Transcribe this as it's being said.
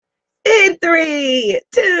In three,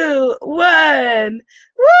 two, one.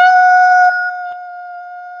 Woo!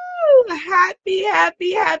 Happy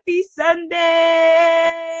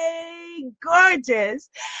Sunday. Gorgeous.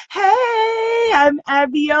 Hey, I'm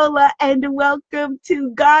Abiola and welcome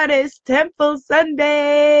to Goddess Temple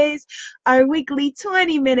Sundays, our weekly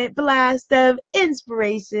 20-minute blast of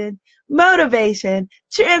inspiration, motivation,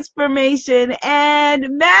 transformation,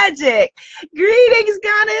 and magic. Greetings,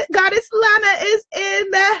 Goddess Lana is in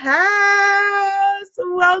the house.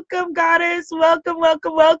 Welcome, Goddess. Welcome.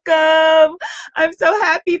 I'm so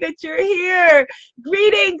happy that you're here.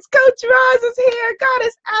 Greetings, Coach Roz is here.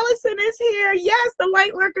 Goddess Allison is here. Yes, the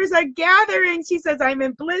light workers are gathering. She says, I'm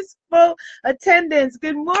in blissful attendance.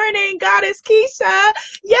 Good morning, Goddess Keisha.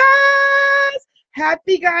 Yes.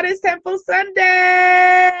 Happy Goddess Temple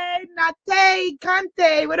Sunday. Nate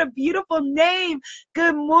Kante. What a beautiful name.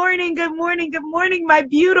 Good morning, my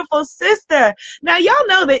beautiful sister. Now, y'all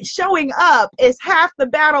know that showing up is half the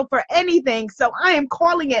battle for anything. So I am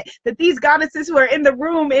calling it that these goddesses who are in the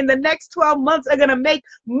room in the next 12 months are going to make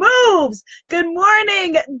moves. Good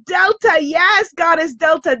morning, Delta. Yes, Goddess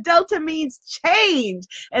Delta. Delta means change.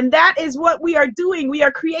 And that is what we are doing. We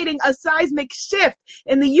are creating a seismic shift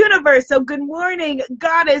in the universe. So good morning,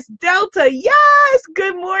 Goddess Delta. Yes,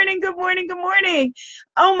 good morning.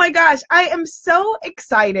 Oh my gosh, I am so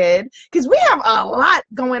excited because we have a lot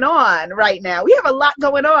going on right now.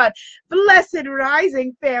 Blessed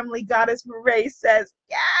rising family, Goddess Marie says,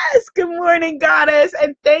 yes, good morning, Goddess.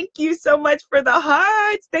 And thank you so much for the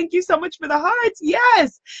hearts.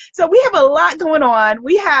 Yes. So we have a lot going on.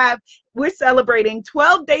 We're celebrating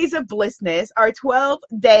 12 days of blissness, our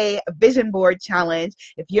 12-day vision board challenge.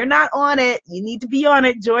 If you're not on it, you need to be on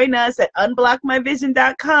it. Join us at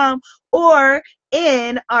unblockmyvision.com or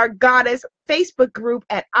in our Goddess Facebook group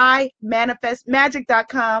at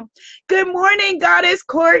imanifestmagic.com. Good morning, Goddess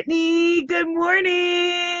Courtney. Good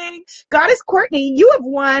morning. Goddess Courtney, you have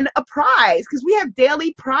won a prize because we have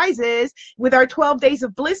daily prizes with our 12 days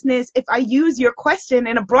of blissness if I use your question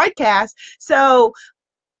in a broadcast. So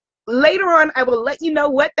later on, I will let you know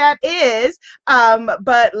what that is.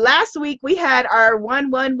 But last week we had our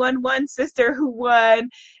 1111 sister who won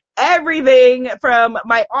everything from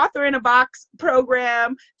my Author in a Box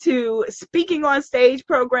program to speaking on stage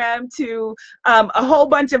program to a whole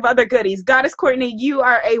bunch of other goodies. Goddess Courtney, you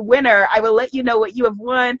are a winner. I will let you know what you have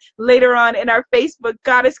won later on in our Facebook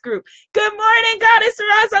Goddess group. Good morning, Goddess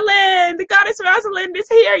Rosalind. Goddess Rosalind is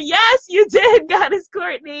here. Yes, you did, Goddess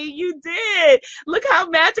Courtney. You did. Look how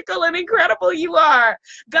magical and incredible you are.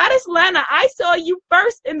 Goddess Lana, I saw you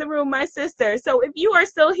first in the room, my sister. So if you are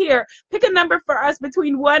still here, pick a number for us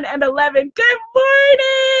between 1 and 11. Good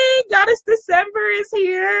morning. Goddess December is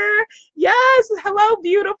here. Yes. Hello,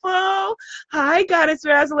 beautiful. Hi, Goddess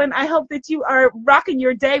Rosalind. I hope that you are rocking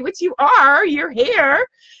your day, which you are. You're here.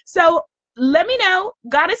 So let me know,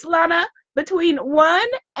 Goddess Lana, between 1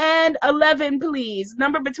 and 11, please.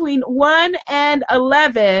 Number between 1 and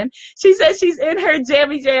 11. She says she's in her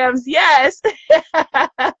jammy jams. Yes.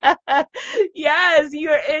 Yes,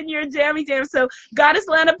 you're in your jammy jams. So Goddess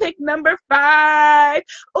Lana picked number 5.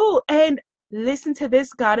 Oh, and listen to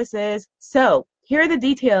this, goddesses. So here are the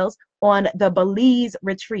details on the Belize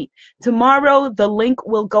retreat. Tomorrow, the link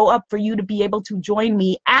will go up for you to be able to join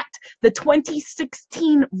me at the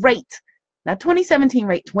 2016 rate. Not 2017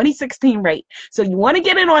 rate, 2016 rate. So you want to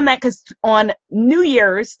get in on that because on New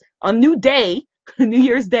Year's Day,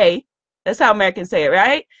 that's how Americans say it,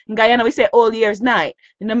 right? In Guyana, we say Old Year's Night.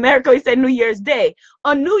 In America, we say New Year's Day.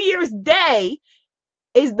 On New Year's Day,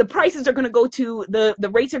 the prices are going to go to, the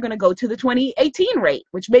rates are going to go to the 2018 rate,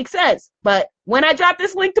 which makes sense. But when I drop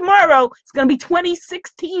this link tomorrow, it's going to be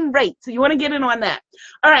 2016 rate. So you want to get in on that.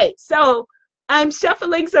 All right, so I'm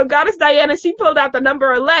shuffling, so Goddess Diana, she pulled out the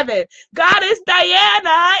number 11. Goddess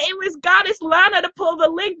Diana, it was Goddess Lana to pull the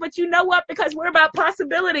link, but you know what? Because we're about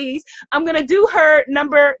possibilities, I'm going to do her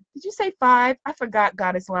number, did you say 5? I forgot,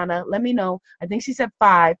 Goddess Lana. Let me know. I think she said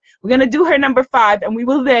 5. We're going to do her number 5, and we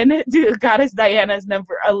will then do Goddess Diana's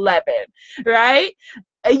number 11, right?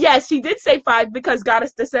 Yes, she did say 5 because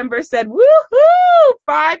Goddess December said, woohoo!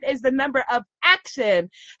 5 is the number of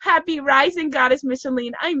action. Happy rising, Goddess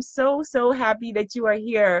Micheline. I'm so happy that you are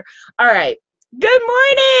here. All right. Good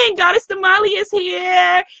morning. Goddess Damali is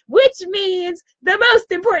here, which means the most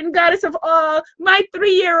important goddess of all, my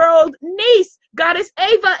 3-year-old niece, Goddess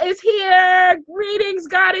Ava is here. Greetings,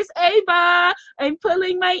 Goddess Ava. I'm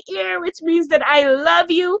pulling my ear, which means that I love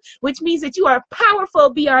you, which means that you are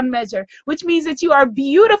powerful beyond measure, which means that you are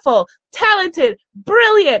beautiful, talented,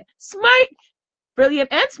 brilliant, smart, brilliant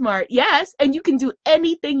and smart, yes, and you can do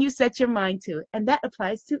anything you set your mind to, and that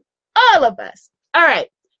applies to all of us. All right.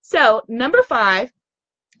 So number 5,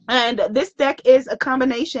 and this deck is a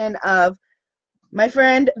combination of my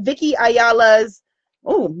friend Vicky Ayala's,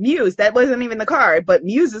 oh, Muse. That wasn't even the card, but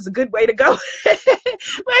Muse is a good way to go.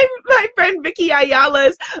 my friend Vicky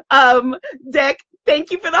Ayala's deck.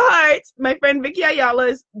 Thank you for the hearts. My friend Vicky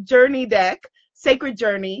Ayala's Journey deck, Sacred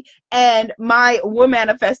Journey, and my Woman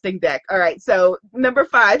Manifesting deck. All right, so number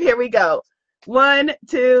 5, here we go. 1,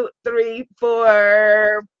 2, 3,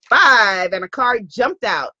 4, 5, and a card jumped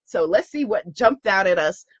out. So let's see what jumped out at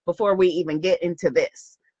us before we even get into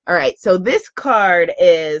this. All right, so this card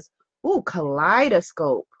is, ooh,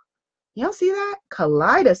 Kaleidoscope. Y'all see that?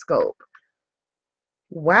 Kaleidoscope.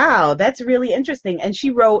 Wow, that's really interesting. And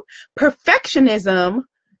she wrote perfectionism.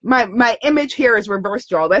 My image here is reverse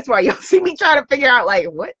draw. That's why y'all see me trying to figure out like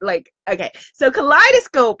what, like, okay. So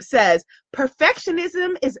Kaleidoscope says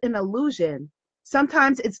perfectionism is an illusion.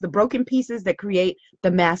 Sometimes it's the broken pieces that create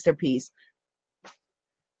the masterpiece.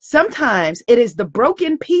 Sometimes it is the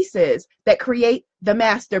broken pieces that create the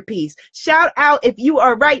masterpiece. Shout out if you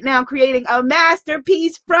are right now creating a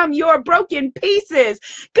masterpiece from your broken pieces.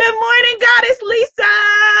 Good morning, Goddess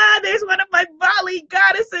Lisa. There's one of my Bali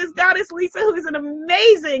goddesses, Goddess Lisa, who is an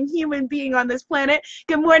amazing human being on this planet.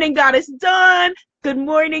 Good morning, Goddess Dawn. Good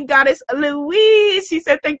morning, Goddess Louise. She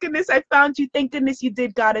said, thank goodness I found you. Thank goodness you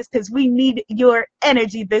did, Goddess, because we need your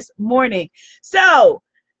energy this morning. So,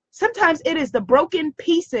 sometimes it is the broken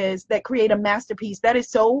pieces that create a masterpiece. That is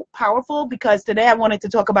so powerful because today I wanted to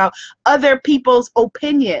talk about other people's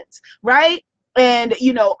opinions, right? And,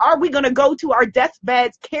 you know, are we going to go to our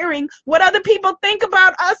deathbeds caring what other people think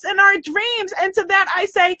about us and our dreams? And to that I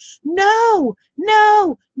say, no,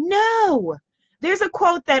 no, no. There's a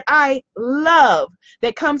quote that I love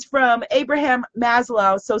that comes from Abraham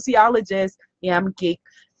Maslow, sociologist. Yeah, I'm a geek.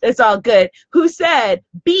 It's all good. Who said,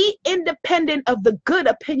 be independent of the good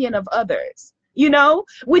opinion of others, you know,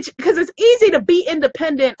 which, because it's easy to be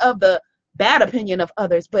independent of the bad opinion of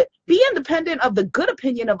others, but be independent of the good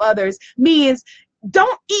opinion of others means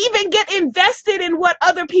don't even get invested in what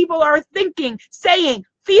other people are thinking, saying,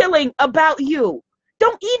 feeling about you.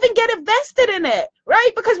 Don't even get invested in it, right?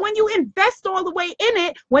 Because when you invest all the way in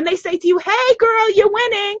it, when they say to you, hey, girl, you're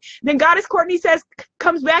winning, then Goddess Courtney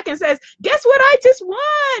comes back and says, guess what I just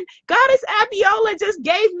won? Goddess Abiola just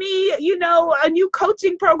gave me, you know, a new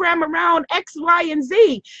coaching program around X, Y, and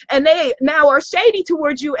Z. And they now are shady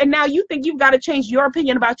towards you. And now you think you've got to change your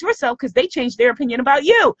opinion about yourself because they changed their opinion about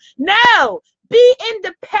you. No, be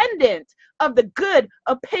independent of the good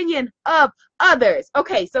opinion of others.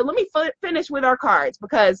 Okay, so let me finish with our cards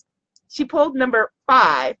because she pulled number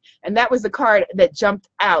 5, and that was the card that jumped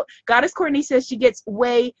out. Goddess Courtney says she gets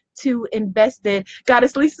way too invested.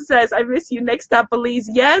 Goddess Lisa says, I miss you. Next stop, Belize.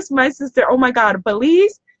 Yes, my sister. Oh my God,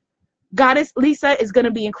 Belize. Goddess Lisa is going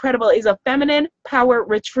to be incredible. It's a feminine power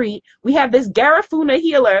retreat. We have this Garifuna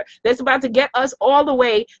healer that's about to get us all the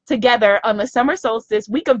way together on the summer solstice,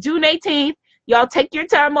 week of June 18th. Y'all take your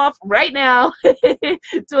time off right now.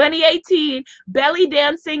 2018 belly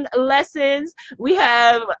dancing lessons. We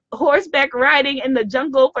have horseback riding in the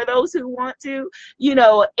jungle for those who want to. You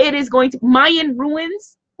know, it is going to Mayan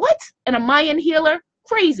ruins. What? And a Mayan healer?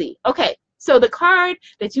 Crazy. Okay, so the card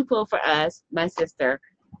that you pull for us, my sister,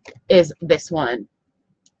 is this one.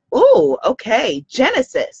 Oh, okay.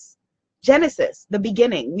 Genesis. Genesis, the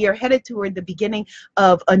beginning. We are headed toward the beginning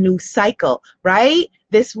of a new cycle, right?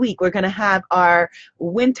 This week, we're going to have our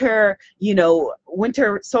winter, you know,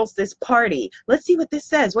 winter solstice party. Let's see what this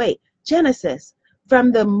says. Wait, Genesis,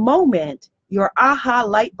 from the moment your aha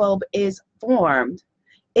light bulb is formed,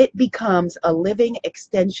 it becomes a living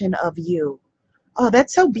extension of you. Oh,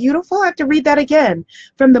 that's so beautiful. I have to read that again.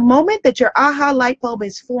 From the moment that your aha light bulb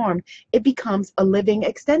is formed, it becomes a living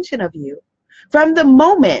extension of you. From the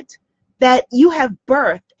moment that you have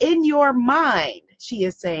birthed in your mind, she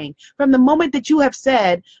is saying, from the moment that you have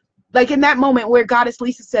said, like in that moment where Goddess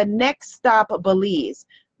Lisa said, next stop, Belize,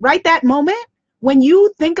 right? That moment when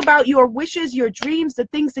you think about your wishes, your dreams, the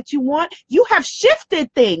things that you want, you have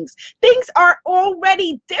shifted things. Things are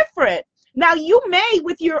already different. Now, you may,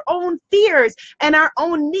 with your own fears and our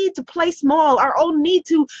own need to play small, our own need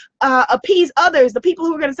to appease others, the people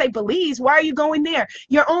who are going to say, Belize, why are you going there?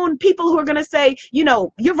 Your own people who are going to say, you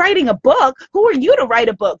know, you're writing a book. Who are you to write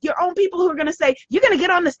a book? Your own people who are going to say, you're going to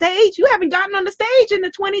get on the stage. You haven't gotten on the stage in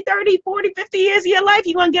the 20, 30, 40, 50 years of your life.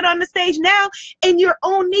 You're going to get on the stage now. In your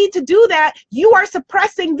own need to do that, you are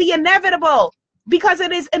suppressing the inevitable, because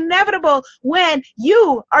it is inevitable when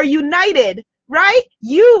you are united. Right?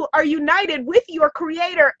 You are united with your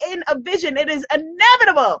creator in a vision. It is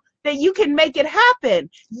inevitable that you can make it happen.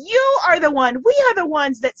 We are the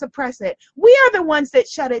ones that suppress it. We are the ones that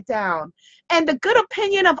shut it down. And the good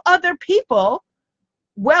opinion of other people,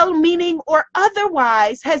 well-meaning or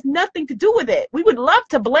otherwise, has nothing to do with it. We would love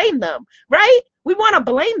to blame them, right? We want to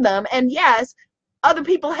blame them. And yes, other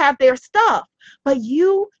people have their stuff, but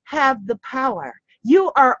you have the power.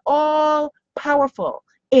 You are all powerful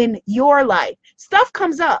in your life. Stuff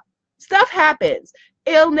comes up, stuff happens,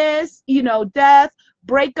 illness, death,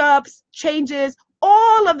 breakups, changes,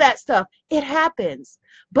 all of that stuff. It happens.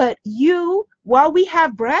 But while we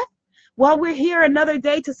have breath, while we're here another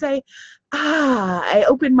day to say, I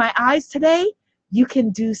opened my eyes today, you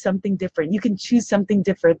can do something different. You can choose something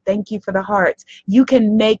different. Thank you for the hearts. You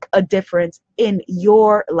can make a difference in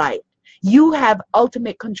your life. You have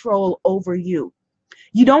ultimate control over you.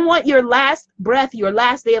 You don't want your last breath, your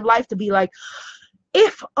last day of life to be like,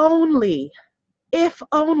 if only,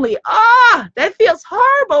 that feels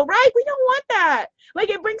horrible, right? We don't want that. Like,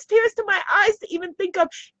 it brings tears to my eyes to even think of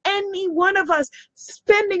any one of us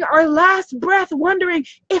spending our last breath wondering,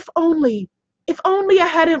 if only I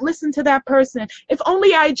hadn't listened to that person, if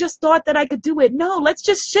only I just thought that I could do it. No, let's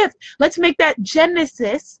just shift. Let's make that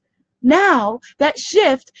genesis now, that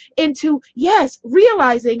shift into, yes,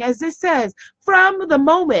 realizing, as this says, from the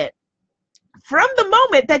moment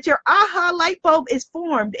that your aha light bulb is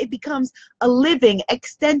formed, it becomes a living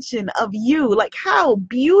extension of you. Like, how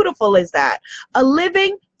beautiful is that? A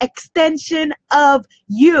living extension of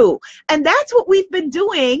you. And that's what we've been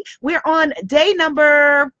doing. We're on day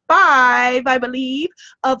number 5, I believe,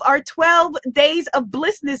 of our 12 Days of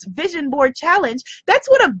Blissness Vision Board Challenge. That's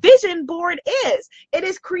what a vision board is. It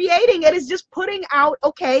is just putting out,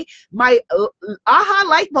 okay, my aha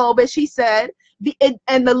light bulb, as she said,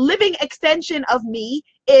 and the living extension of me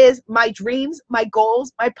is my dreams, my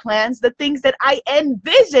goals, my plans, the things that I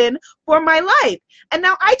envision for my life. And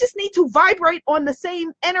now I just need to vibrate on the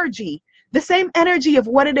same energy of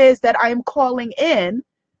what it is that I am calling in,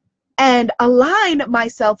 and align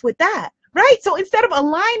myself with that, right? So instead of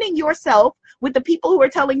aligning yourself with the people who are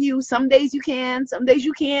telling you some days you can, some days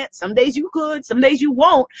you can't, some days you could, some days you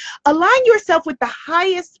won't, align yourself with the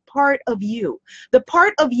highest part of you, the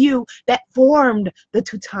part of you that formed the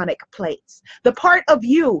tectonic plates, the part of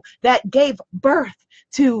you that gave birth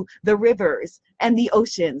to the rivers and the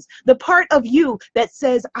oceans, the part of you that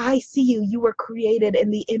says, I see you, you were created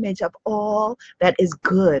in the image of all that is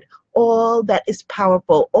good, all that is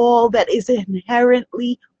powerful, all that is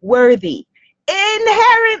inherently worthy.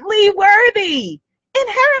 Inherently worthy.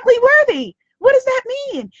 Inherently worthy. What does that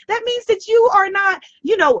mean? That means that you are not,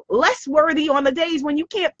 less worthy on the days when you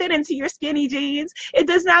can't fit into your skinny jeans. It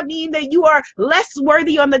does not mean that you are less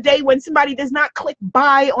worthy on the day when somebody does not click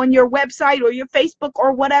buy on your website or your Facebook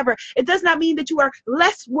or whatever. It does not mean that you are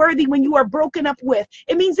less worthy when you are broken up with.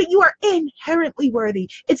 It means that you are inherently worthy.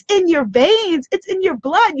 It's in your veins. It's in your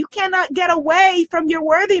blood. You cannot get away from your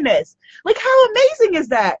worthiness. Like, how amazing is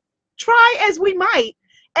that? Try as we might,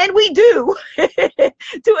 and we do,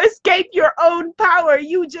 to escape your own power.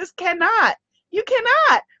 You just cannot. You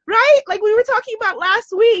cannot, right? Like we were talking about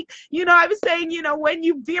last week, I was saying, when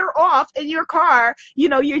you veer off in your car,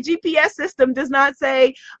 your GPS system does not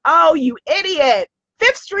say, oh, you idiot,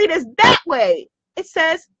 5th Street is that way. It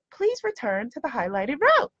says, please return to the highlighted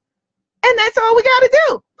route. And that's all we got to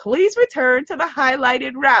do. Please return to the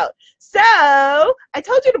highlighted route. So I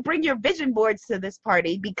told you to bring your vision boards to this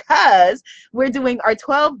party because we're doing our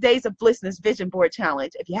 12 Days of Blissness Vision Board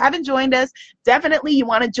Challenge. If you haven't joined us, definitely you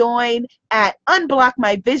want to join at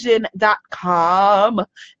unblockmyvision.com.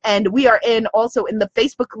 And we are also in the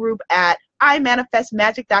Facebook group at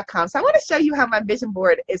imanifestmagic.com. So I want to show you how my vision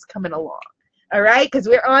board is coming along. All right, because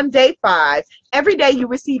we're on day 5. Every day you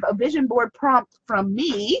receive a vision board prompt from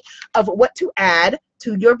me of what to add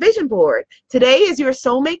to your vision board. Today is your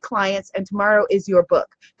soulmate clients, and tomorrow is your book.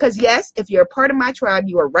 Because yes, if you're a part of my tribe,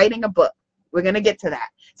 you are writing a book. We're going to get to that.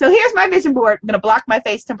 So here's my vision board. I'm going to block my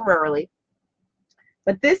face temporarily.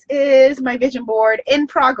 But this is my vision board in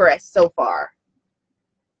progress so far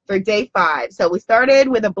for day 5. So we started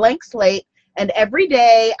with a blank slate, and every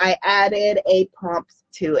day I added a prompt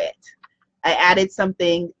to it. I added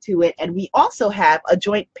something to it, and we also have a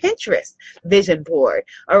joint Pinterest vision board.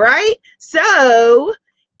 All right. So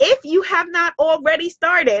if you have not already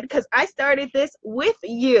started, because I started this with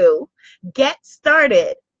you, get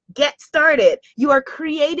started. Get started. You are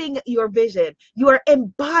creating your vision. You are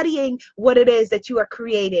embodying what it is that you are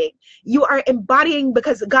creating. You are embodying,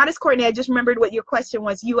 because Goddess Courtney, I just remembered what your question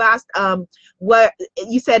was. You asked what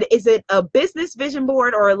you said, is it a business vision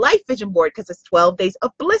board or a life vision board? Because it's 12 days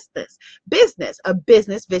of blissness, a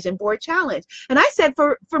business vision board challenge. And I said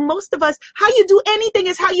for most of us, how you do anything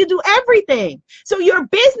is how you do everything. So your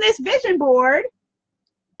business vision board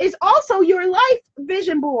is also your life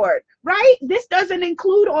vision board, right? This doesn't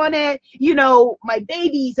include on it, you know, my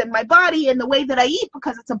babies and my body and the way that I eat,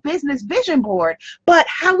 because it's a business vision board. But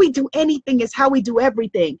how we do anything is how we do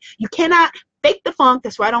everything. You cannot fake the funk.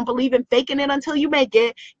 That's why I don't believe in faking it until you make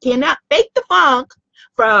it. Cannot fake the funk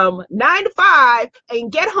from 9 to 5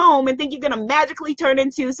 and get home and think you're going to magically turn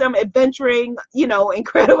into some adventuring, you know,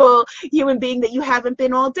 incredible human being that you haven't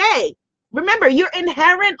been all day. Remember, you're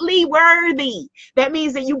inherently worthy. That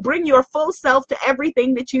means that you bring your full self to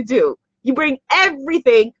everything that you do. You bring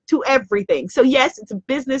everything to everything. So yes, it's a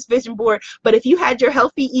business vision board, but if you had your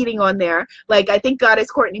healthy eating on there, like I think Goddess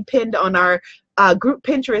Courtney pinned on our group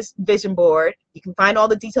Pinterest vision board, you can find all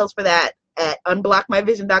the details for that at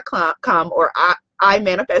unblockmyvision.com or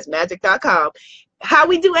imanifestmagic.com. How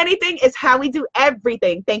we do anything is how we do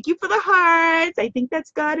everything. Thank you for the hearts. I think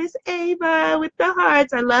that's Goddess Ava with the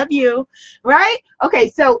hearts. I love you. Right?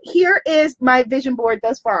 Okay, so here is my vision board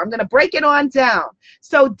thus far. I'm going to break it on down.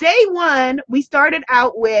 So day one, we started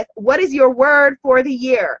out with, what is your word for the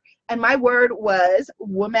year? And my word was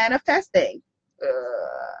manifesting.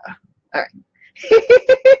 All right.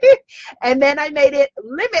 And then I made it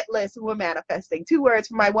limitless manifesting. 2 words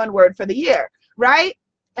for my 1 word for the year. Right?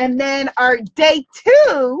 And then our day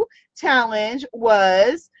 2 challenge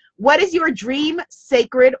was, what is your dream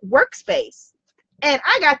sacred workspace? And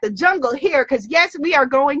I got the jungle here because yes, we are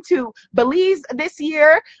going to Belize this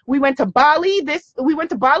year. We went to Bali we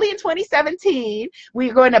went to Bali in 2017.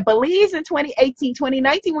 We are going to Belize in 2018.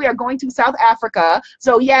 2019, we are going to South Africa.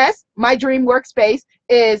 So yes, my dream workspace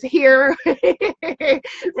is here,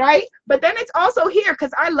 right? But then it's also here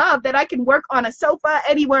because I love that I can work on a sofa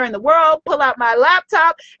anywhere in the world, pull out my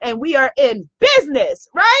laptop, and we are in business,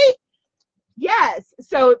 right? Yes,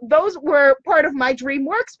 so those were part of my dream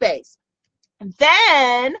workspace.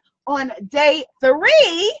 Then on day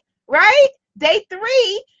 3, right? Day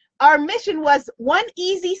 3, our mission was one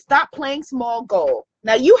easy stop playing small goal.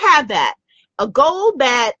 Now you have that. A goal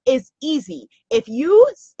that is easy. If you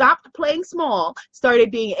stopped playing small,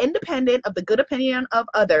 started being independent of the good opinion of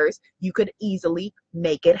others, you could easily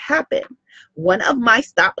make it happen. One of my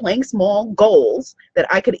stop playing small goals that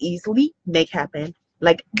I could easily make happen,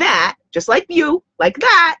 like that, just like you, like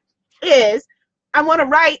that, is I want to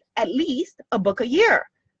write at least a book a year.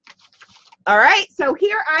 All right, so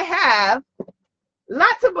here I have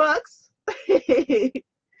lots of books,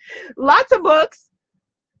 lots of books,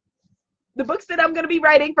 the books that I'm going to be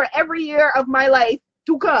writing for every year of my life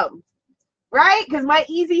to come, right? Because my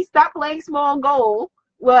easy stop playing small goal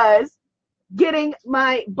was getting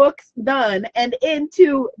my books done and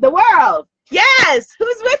into the world. Yes,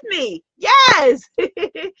 who's with me? Yes.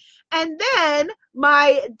 And then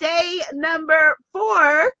my day number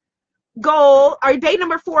 4 goal, or day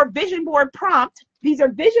number 4 vision board prompt. These are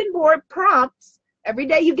vision board prompts. Every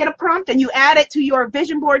day you get a prompt and you add it to your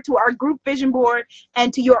vision board, to our group vision board,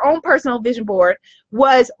 and to your own personal vision board,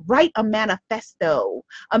 was write a manifesto.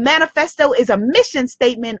 A manifesto is a mission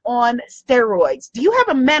statement on steroids. Do you have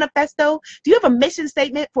a manifesto? Do you have a mission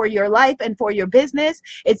statement for your life and for your business?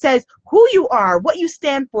 It says who you are, what you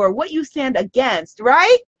stand for, what you stand against,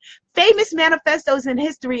 right? Famous manifestos in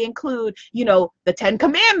history include, you know, the 10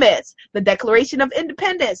 Commandments, the Declaration of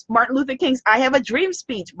Independence, Martin Luther King's I Have a Dream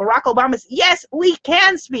speech, Barack Obama's Yes, We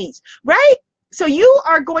Can speech, right? So you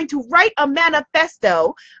are going to write a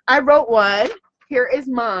manifesto. I wrote one. Here is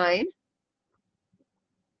mine.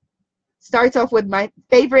 Starts off with one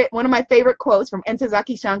of my favorite quotes from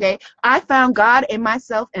Ntozake Shange. I found God in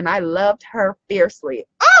myself and I loved her fiercely.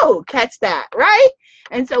 Oh, catch that, right?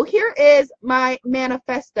 And so here is my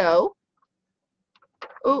manifesto.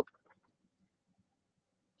 Ooh.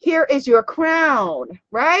 Here is your crown,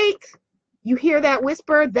 right? You hear that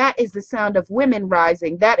whisper? That is the sound of women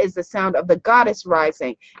rising. That is the sound of the goddess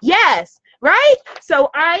rising. Yes, right? So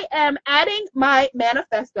I am adding my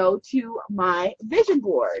manifesto to my vision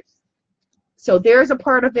board. So there's a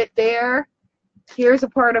part of it there. Here's a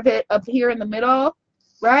part of it up here in the middle,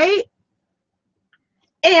 right?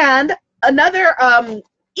 And another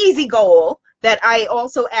easy goal that I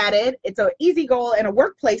also added, it's an easy goal and a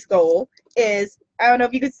workplace goal, is, I don't know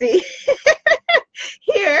if you can see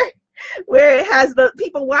here, where it has the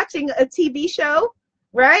people watching a TV show,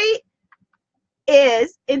 right?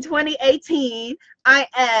 is in 2018, I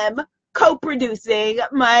am co-producing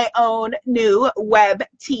my own new web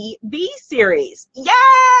TV series.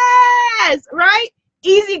 Yes, right?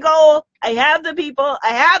 Easy goal. I have the people, I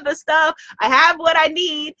have the stuff, I have what I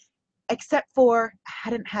need, except for I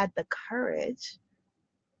hadn't had the courage,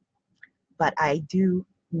 but I do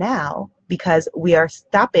now, because we are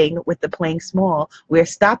stopping with the playing small. We're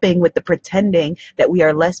stopping with the pretending that we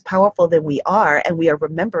are less powerful than we are, and we are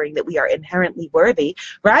remembering that we are inherently worthy,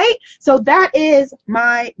 right? So that is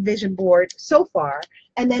my vision board so far.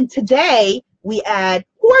 And then today we add,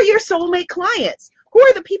 who are your soulmate clients? Who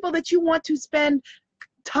are the people that you want to spend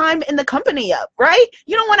time in the company of, right?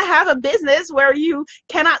 You don't want to have a business where you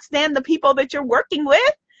cannot stand the people that you're working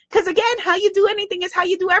with. Because again, how you do anything is how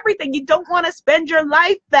you do everything. You don't want to spend your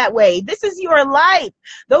life that way. This is your life.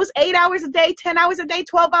 Those 8 hours a day, 10 hours a day,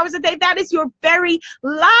 12 hours a day, that is your very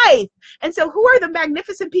life. And so who are the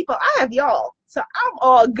magnificent people? I have y'all. So I'm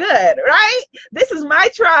all good, right? This is my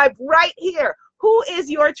tribe right here. Who is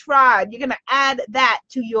your tribe? You're going to add that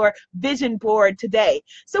to your vision board today.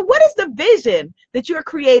 So what is the vision that you're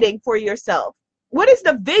creating for yourself? What is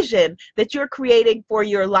the vision that you're creating for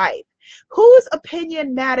your life? Whose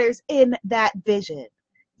opinion matters in that vision?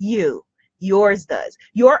 You. Yours does.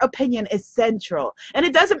 Your opinion is central. And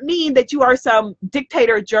it doesn't mean that you are some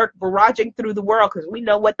dictator jerk barraging through the world, because we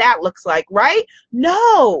know what that looks like, right?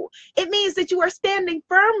 No. It means that you are standing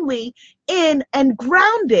firmly in and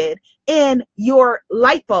grounded in your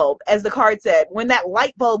light bulb, as the card said. When that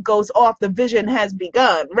light bulb goes off, the vision has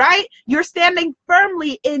begun, right? You're standing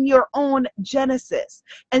firmly in your own genesis.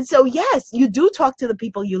 And so, yes, you do talk to the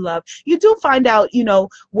people you love. You do find out,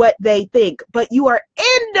 what they think, but you are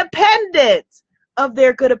independent of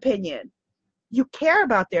their good opinion. You care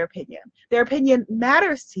about their opinion. Their opinion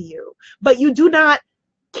matters to you, but you do not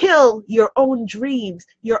kill your own dreams,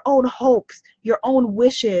 your own hopes, your own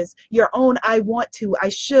wishes, your own I want to, I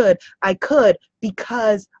should, I could,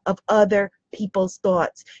 because of other people's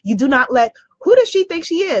thoughts. You do not let, who does she think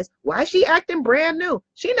she is? Why is she acting brand new?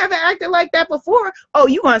 She never acted like that before. Oh,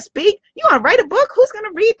 you want to speak? You want to write a book? Who's going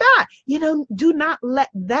to read that? Do not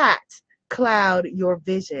let that cloud your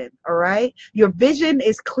vision, all right? Your vision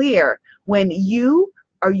is clear when you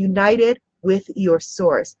are united with your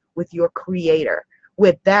source, with your creator,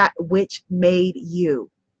 with that which made you.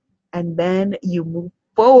 And then you move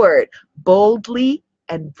forward boldly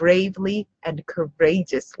and bravely and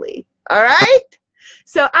courageously. All right?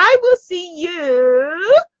 So I will see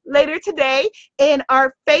you later today in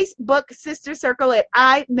our Facebook sister circle at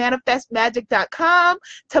imanifestmagic.com.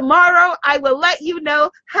 Tomorrow I will let you know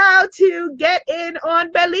how to get in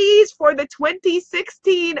on Belize for the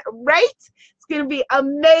 2016 race. It's going to be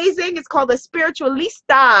amazing. It's called the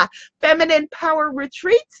Spiritualista Feminine Power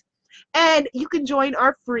Retreat. And you can join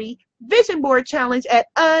our free vision board challenge at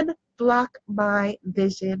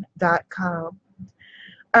unblockmyvision.com.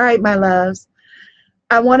 All right, my loves.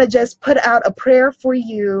 I want to just put out a prayer for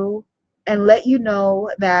you and let you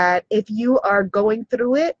know that if you are going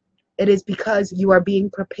through it, it is because you are being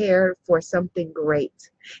prepared for something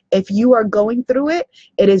great. If you are going through it,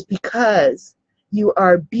 it is because you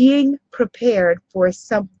are being prepared for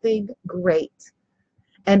something great.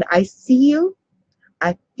 And I see you.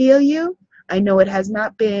 I feel you. I know it has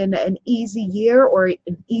not been an easy year or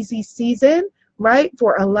an easy season, right,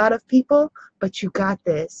 for a lot of people, but you got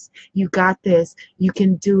this. You got this. You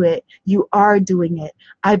can do it. You are doing it.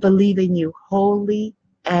 I believe in you wholly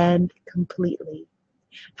and completely.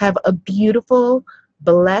 Have a beautiful,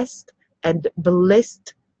 blessed, and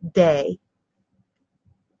blissed day.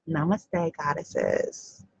 Namaste,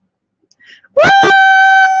 goddesses.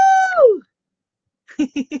 Woo!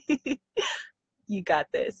 You got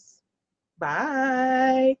this.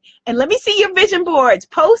 Bye. And let me see your vision boards.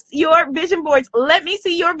 Post your vision boards. Let me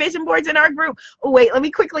see your vision boards in our group. Oh, wait, let me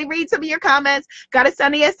quickly read some of your comments. Goddess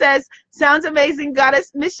Sonia says, sounds amazing. Goddess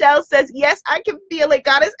Michelle says, yes, I can feel it.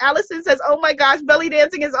 Goddess Allison says, oh my gosh, belly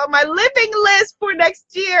dancing is on my living list for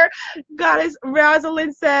next year. Goddess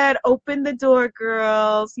Rosalind said, open the door,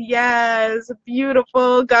 girls. Yes,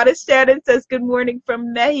 beautiful. Goddess Shannon says, good morning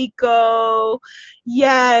from Mexico.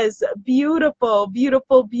 Yes, beautiful,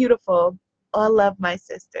 beautiful, beautiful. All love, my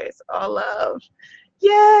sisters. All love.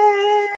 Yay!